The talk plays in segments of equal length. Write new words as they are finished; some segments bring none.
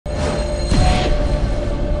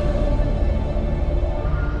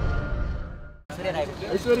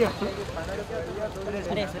Aishwarya.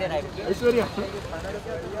 Aishwarya.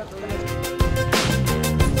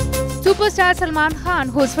 Superstar Salman Khan,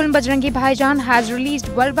 whose film Bajrangi Bhaijaan has released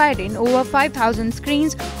worldwide in over 5,000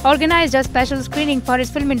 screens, organized a special screening for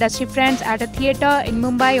his film industry friends at a theatre in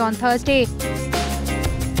Mumbai on Thursday.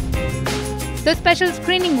 The special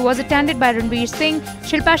screening was attended by Ranveer Singh,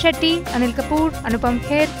 Shilpa Shetty, Anil Kapoor, Anupam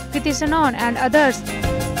Kher, Kriti Sanon and others.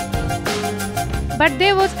 But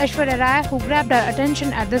there was Aishwarya Rai who grabbed our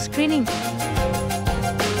attention at the screening.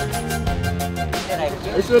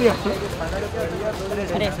 Aishwarya.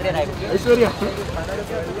 Aishwarya.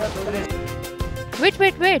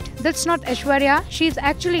 Wait, that's not Aishwarya, she's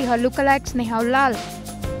actually her lookalike Sneha Lal.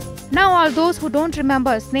 Now all those who don't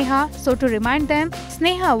remember Sneha, so to remind them,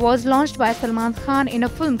 Sneha was launched by Salman Khan in a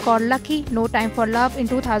film called Lucky, No Time for Love in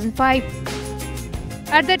 2005.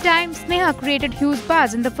 At that time, Sneha created huge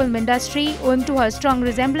buzz in the film industry owing to her strong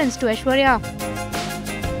resemblance to Aishwarya.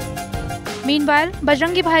 Meanwhile,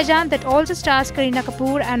 Bajrangi Bhaijaan, that also stars Kareena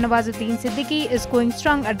Kapoor and Nawazuddin Siddiqui, is going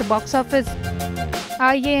strong at the box office.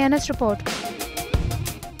 IANS report.